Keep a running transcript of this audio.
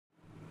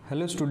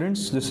Hello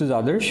students, this is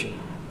Adarsh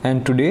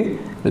and today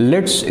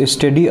let's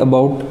study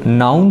about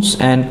nouns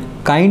and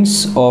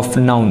kinds of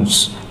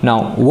nouns.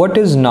 Now, what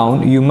is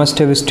noun? You must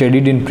have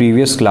studied in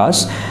previous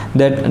class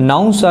that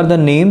nouns are the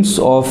names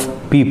of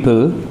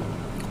people,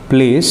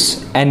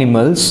 place,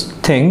 animals,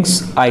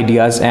 things,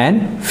 ideas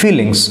and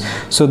feelings.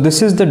 So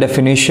this is the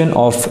definition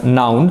of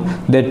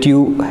noun that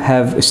you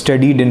have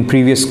studied in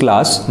previous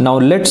class. Now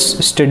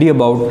let's study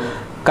about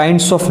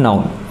kinds of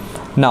noun.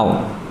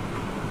 Now,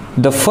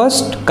 the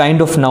first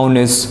kind of noun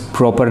is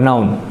proper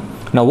noun.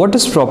 Now what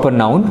is proper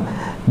noun?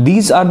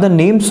 These are the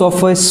names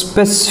of a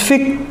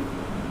specific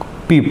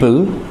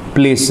people,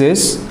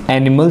 places,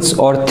 animals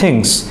or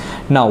things.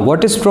 Now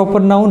what is proper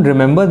noun?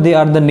 Remember, they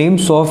are the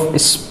names of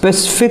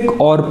specific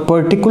or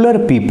particular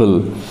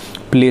people,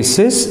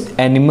 places,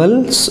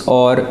 animals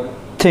or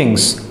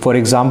things. For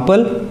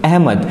example,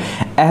 Ahmad.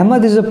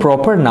 Ahmad is a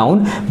proper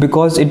noun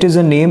because it is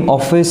a name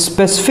of a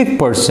specific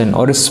person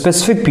or a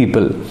specific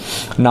people.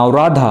 Now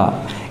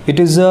Radha. It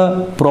is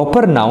a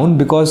proper noun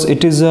because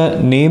it is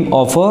a name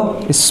of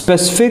a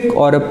specific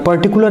or a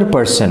particular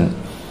person.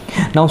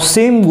 Now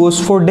same goes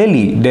for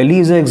Delhi. Delhi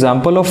is an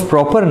example of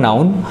proper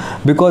noun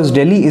because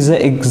Delhi is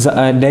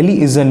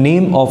a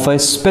name of a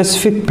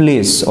specific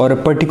place or a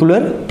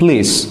particular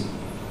place.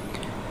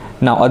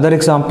 Now other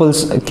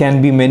examples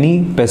can be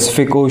many: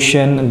 Pacific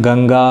Ocean,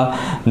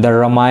 Ganga, the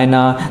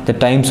Ramayana, the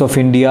Times of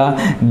India.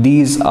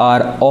 These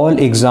are all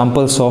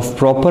examples of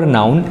proper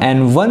noun,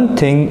 and one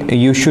thing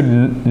you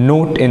should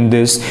note in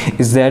this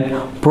is that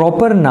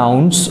proper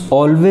nouns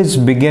always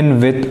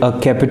begin with a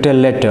capital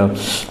letter.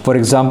 For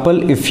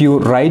example, if you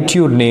write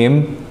your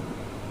name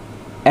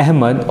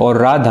Ahmad or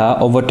Radha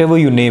or whatever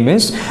your name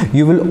is,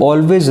 you will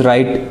always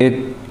write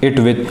it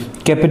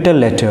with capital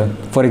letter.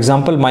 For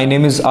example, my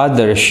name is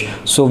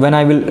Adarsh, so when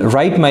I will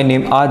write my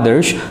name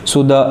Adarsh,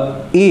 so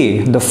the A,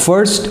 the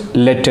first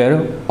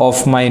letter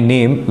of my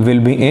name will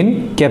be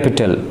in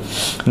capital.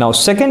 Now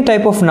second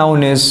type of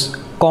noun is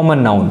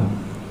common noun.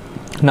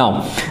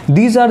 Now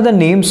these are the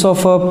names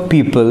of a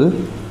people,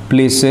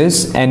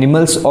 places,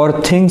 animals or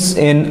things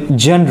in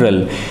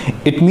general.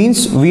 It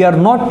means we are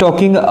not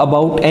talking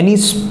about any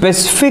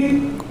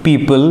specific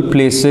people,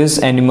 places,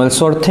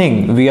 animals or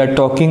thing. We are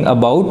talking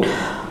about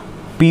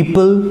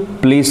people,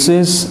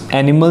 places,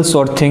 animals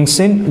or things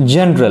in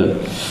general.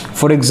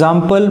 For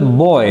example,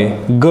 boy,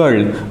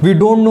 girl. We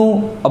don't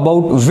know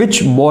about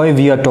which boy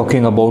we are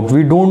talking about.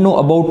 We don't know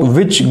about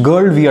which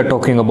girl we are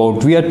talking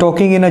about. We are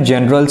talking in a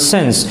general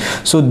sense.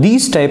 So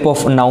these type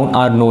of noun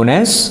are known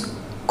as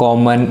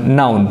common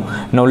noun.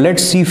 Now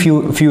let's see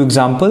few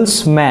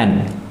examples.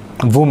 Man,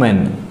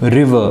 woman,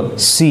 river,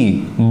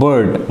 sea,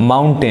 bird,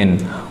 mountain,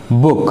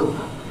 book,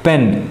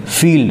 pen,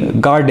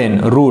 field, garden,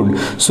 road.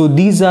 So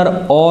these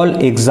are all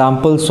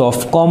examples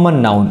of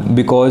common noun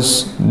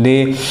because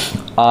they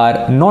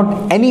are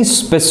not any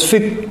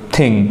specific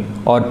thing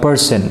or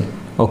person.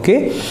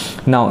 Okay.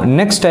 Now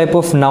next type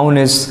of noun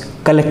is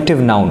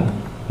collective noun.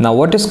 Now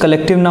what is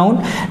collective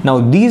noun? Now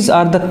these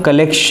are the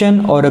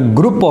collection or a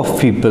group of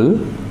people,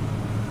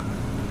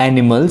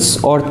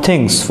 animals or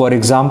things. For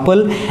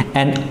example,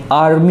 an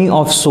army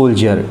of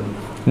soldiers.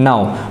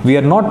 Now we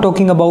are not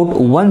talking about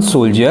one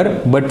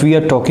soldier, but we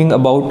are talking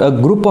about a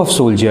group of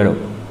soldiers.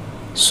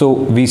 So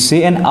we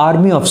say an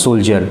army of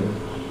soldiers.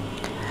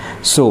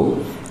 So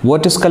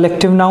what is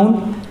collective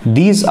noun?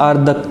 These are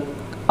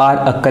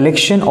a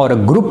collection or a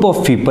group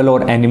of people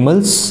or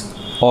animals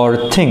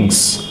or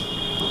things.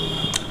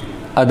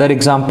 Other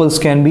examples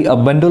can be a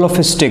bundle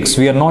of sticks.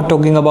 We are not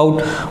talking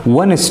about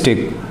one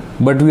stick,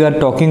 but we are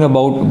talking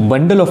about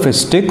bundle of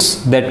sticks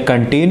that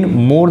contain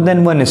more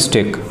than one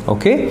stick.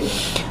 Okay.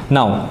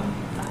 Now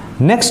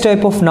next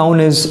type of noun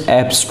is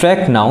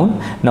abstract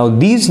noun. Now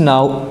these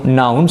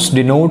nouns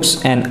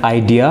denotes an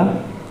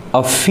idea,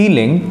 a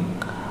feeling,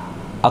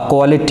 a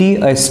quality,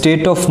 a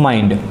state of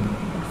mind.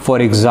 For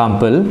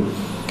example,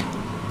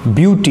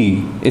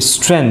 beauty,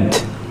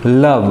 strength,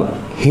 love,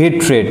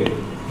 hatred,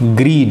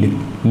 greed,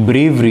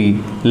 bravery,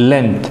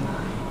 length,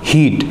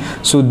 heat.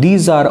 So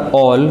these are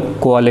all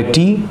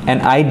quality, an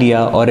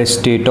idea or a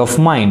state of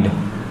mind.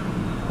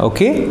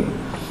 Okay.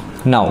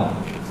 Now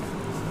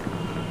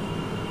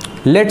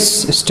let's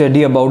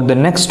study about the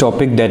next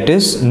topic, that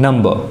is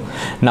number.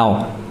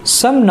 Now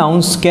some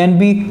nouns can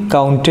be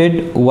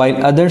counted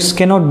while others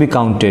cannot be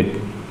counted.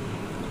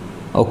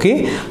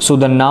 Okay. So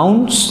the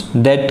nouns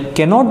that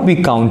cannot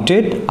be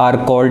counted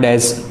are called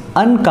as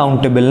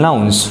uncountable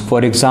nouns.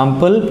 For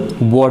example,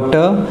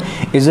 water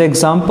is an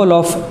example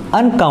of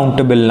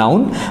uncountable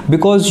noun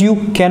because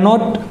you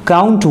cannot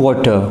count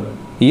water.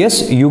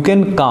 Yes, you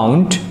can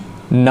count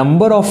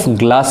number of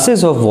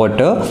glasses of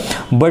water,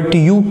 but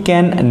you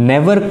can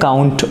never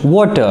count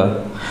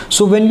water.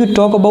 So when you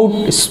talk about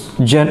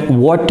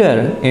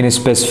water in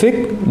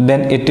specific,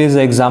 then it is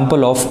an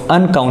example of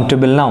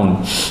uncountable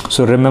noun.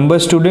 So remember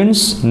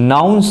students,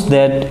 nouns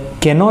that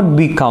cannot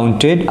be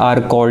counted are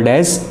called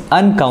as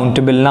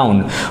uncountable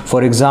noun.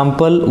 For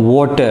example,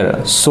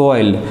 water,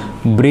 soil,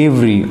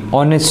 bravery,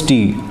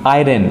 honesty,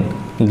 iron,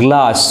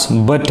 glass,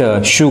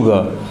 butter,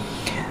 sugar.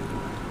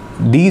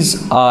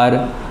 These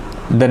are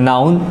the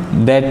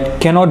noun that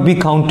cannot be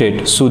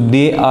counted, so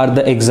they are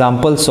the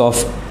examples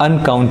of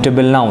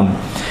uncountable noun.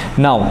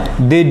 Now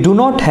they do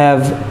not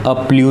have a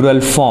plural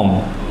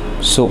form,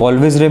 so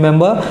always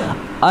remember,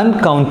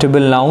 uncountable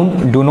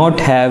noun do not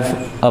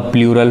have a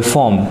plural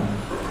form.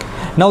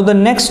 Now the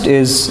next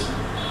is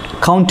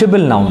countable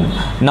noun.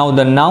 Now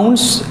the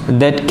nouns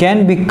that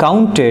can be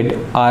counted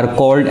are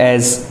called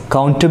as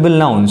countable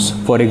nouns.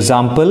 For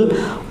example,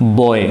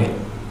 boy,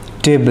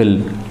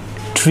 table,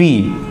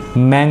 tree,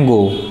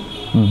 mango,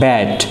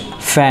 bat,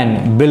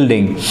 fan,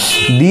 building.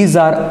 These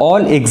are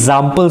all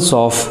examples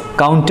of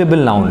countable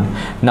noun.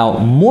 Now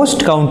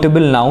most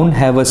countable noun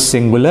have a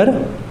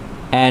singular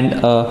and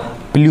a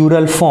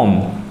plural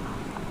form.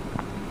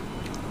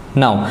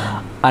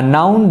 Now a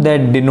noun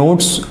that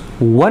denotes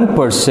one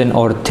person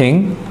or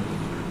thing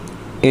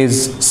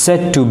is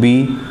said to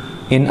be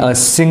in a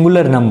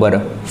singular number.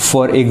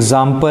 For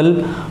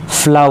example,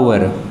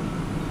 flower,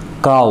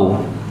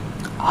 cow,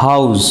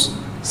 house,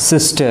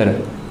 sister,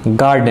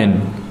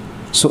 garden.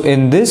 So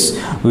in this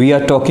we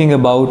are talking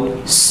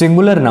about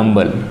singular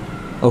number.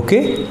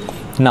 Okay,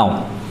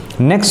 now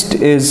next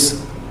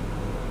is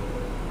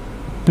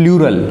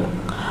plural.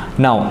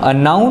 Now a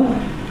noun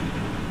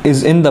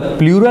is in the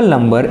plural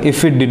number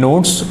if it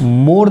denotes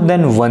more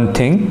than one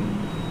thing,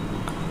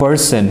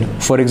 person.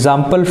 For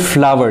example,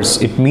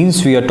 flowers, it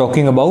means we are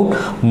talking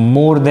about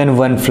more than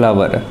one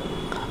flower.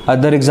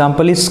 Other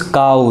example is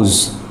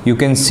cows. You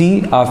can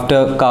see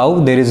after cow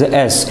there is a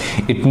s,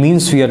 it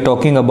means we are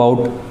talking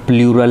about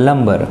plural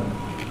number.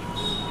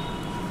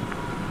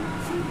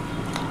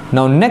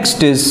 Now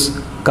next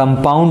is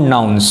compound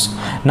nouns.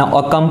 Now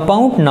a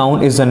compound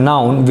noun is a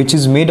noun which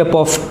is made up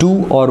of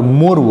two or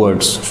more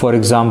words. For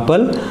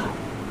example,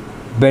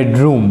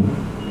 bedroom,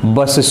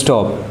 bus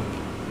stop,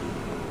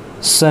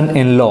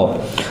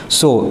 son-in-law.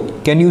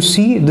 So can you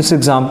see this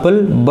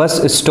example,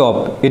 bus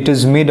stop, it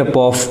is made up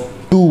of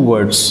two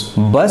words,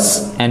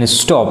 bus and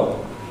stop.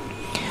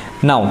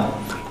 Now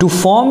to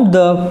form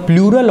the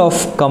plural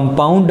of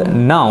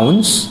compound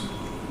nouns,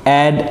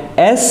 add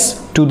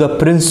s to the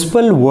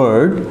principal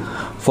word.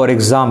 For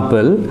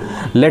example,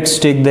 let's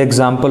take the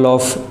example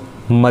of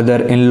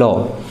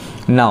mother-in-law.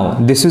 Now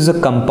this is a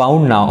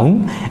compound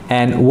noun,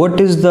 and what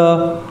is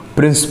the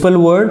principal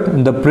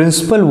word? The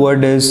principal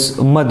word is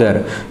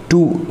mother.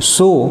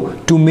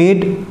 To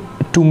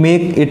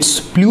make its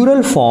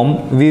plural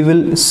form, we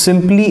will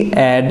simply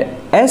add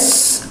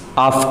s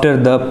after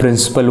the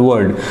principal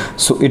word,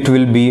 so it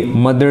will be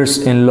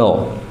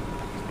mothers-in-law.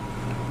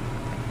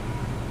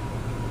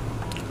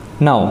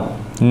 Now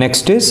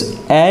next is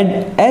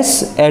add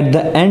s at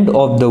the end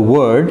of the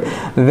word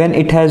when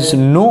it has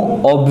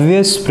no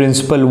obvious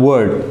principal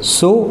word.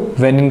 So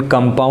when in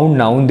compound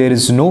noun there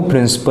is no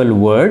principal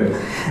word,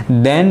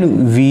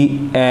 then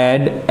we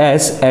add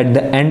s at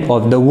the end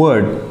of the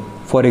word.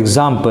 For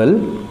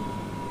example,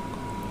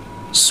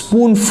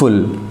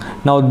 spoonful.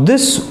 Now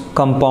this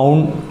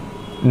compound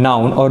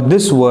noun or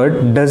this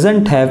word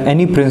doesn't have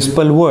any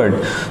principal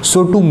word,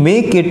 so to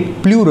make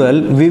it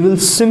plural we will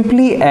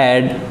simply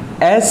add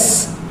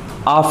s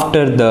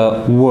after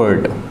the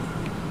word.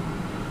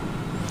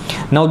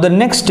 Now the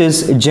next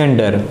is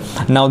gender.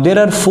 Now there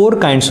are four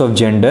kinds of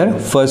gender.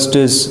 First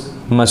is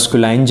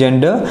masculine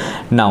gender.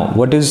 Now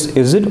what is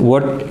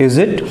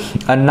it?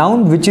 A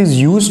noun which is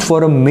used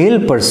for a male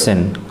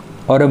person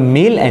or a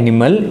male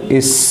animal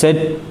is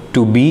said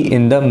to be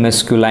in the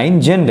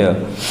masculine gender.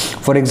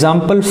 For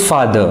example,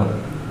 father,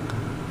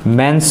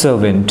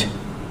 manservant,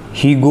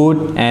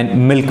 he-goat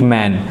and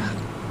milkman.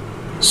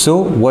 So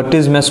what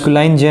is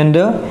masculine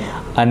gender?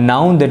 A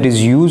noun that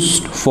is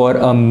used for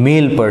a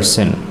male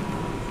person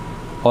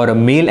or a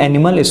male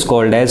animal is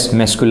called as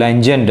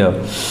masculine gender.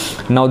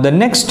 Now the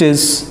next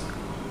is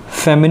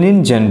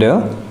feminine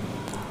gender.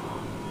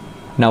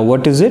 Now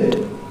what is it?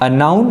 A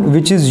noun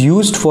which is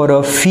used for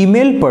a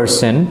female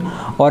person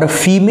or a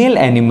female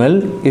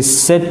animal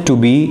is said to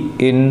be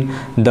in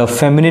the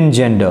feminine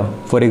gender.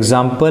 For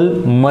example,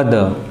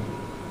 mother,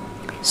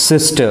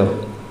 sister,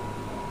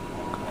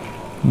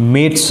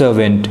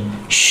 maidservant,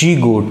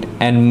 she-goat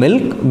and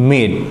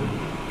milkmaid.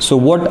 So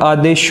what are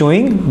they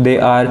showing? They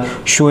are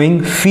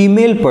showing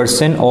female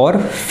person or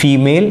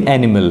female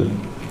animal.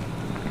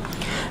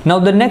 Now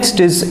the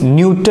next is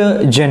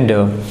neuter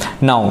gender.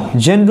 Now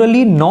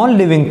generally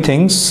non-living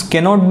things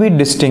cannot be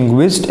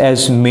distinguished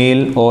as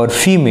male or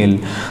female,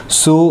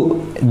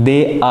 so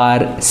they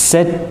are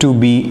said to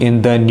be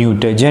in the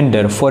neuter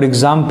gender. For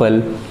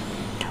example,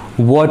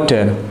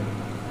 water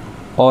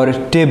or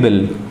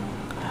table.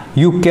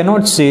 You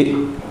cannot say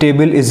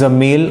table is a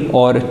male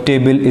or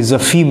table is a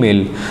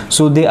female,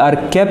 so they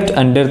are kept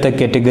under the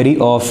category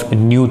of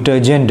neuter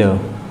gender.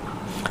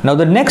 Now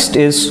the next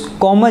is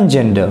common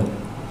gender.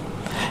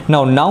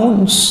 Now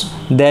nouns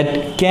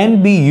that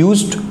can be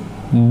used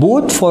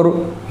both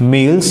for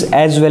males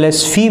as well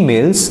as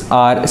females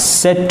are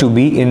said to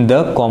be in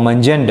the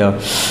common gender.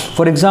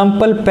 For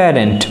example,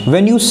 parent.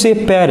 When you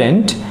say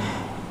parent,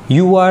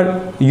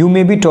 you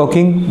may be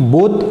talking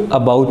both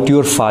about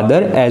your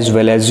father as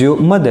well as your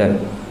mother.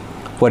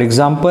 For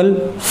example,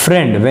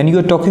 friend. When you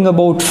are talking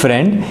about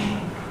friend,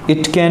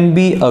 it can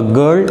be a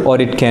girl or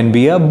it can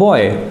be a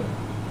boy.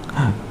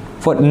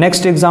 For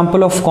next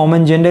example of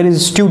common gender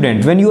is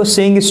student. When you are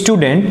saying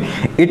student,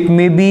 it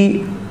may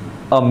be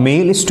a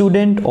male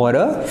student or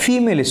a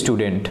female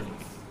student.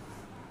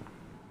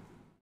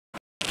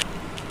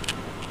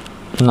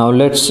 Now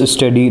let's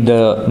study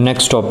the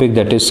next topic,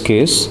 that is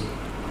case,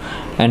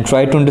 and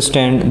try to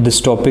understand this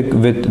topic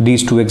with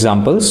these two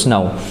examples.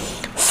 Now,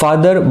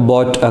 father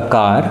bought a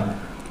car,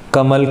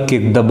 Kamal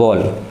kicked the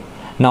ball.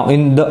 Now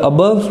in the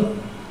above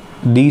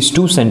these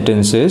two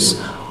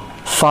sentences,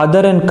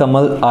 father and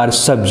Kamal are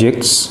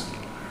subjects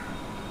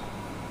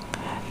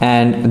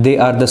and they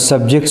are the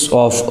subjects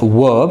of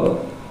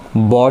verb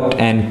bought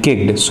and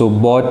kicked. So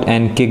bought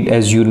and kicked,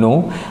 as you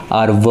know,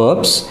 are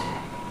verbs,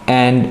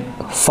 and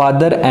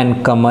father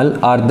and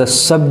Kamal are the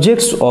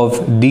subjects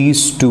of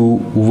these two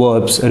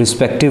verbs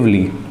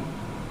respectively.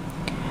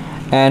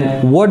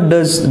 And what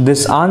does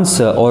this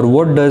answer, or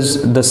what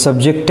does the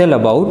subject tell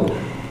about?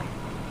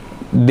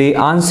 They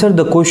answer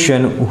the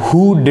question,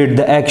 who did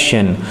the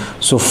action?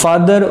 So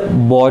father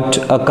bought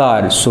a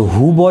car. So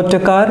who bought a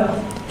car?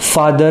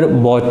 Father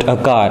bought a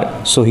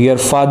car. So here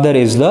father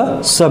is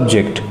the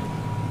subject.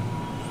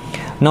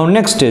 Now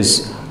next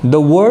is, the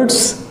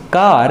words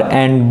car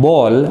and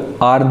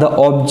ball are the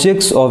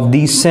objects of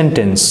these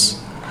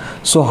sentence.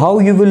 So how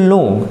you will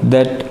know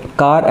that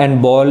car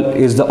and ball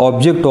is the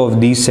object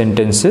of these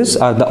sentences,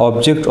 are the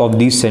object of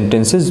these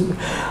sentences?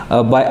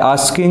 By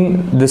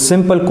asking the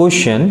simple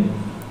question,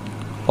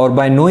 or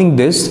by knowing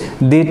this,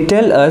 they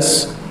tell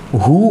us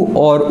who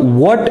or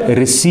what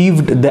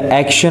received the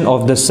action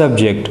of the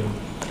subject.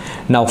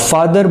 Now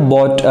father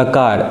bought a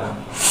car.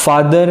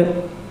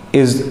 Father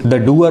is the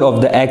doer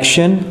of the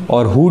action,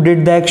 or who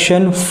did the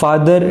action?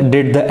 Father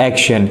did the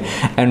action.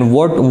 And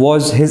what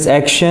was his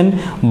action?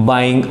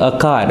 Buying a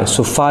car.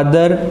 So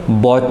father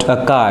bought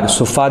a car.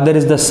 So father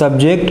is the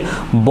subject,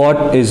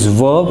 bought is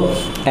verb,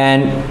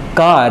 and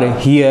car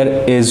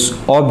here is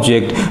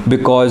object,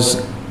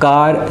 because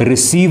car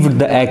received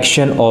the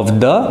action of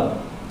the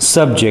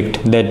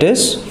subject, that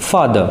is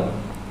father.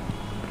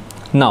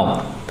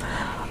 Now,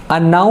 a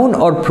noun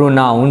or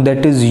pronoun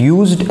that is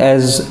used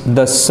as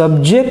the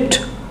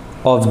subject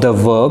of the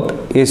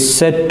verb is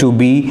said to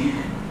be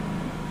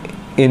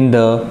in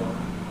the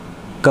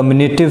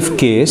commutative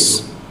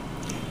case,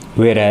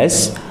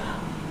 whereas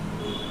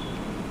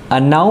a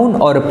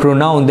noun or a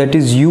pronoun that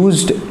is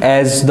used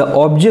as the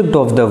object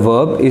of the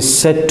verb is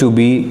said to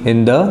be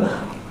in the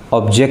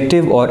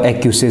objective or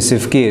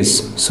accusative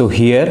case. So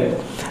here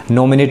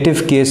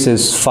nominative case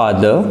is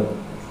father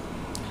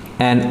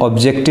and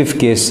objective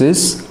case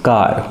is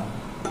car.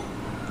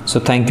 So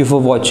thank you for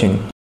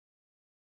watching.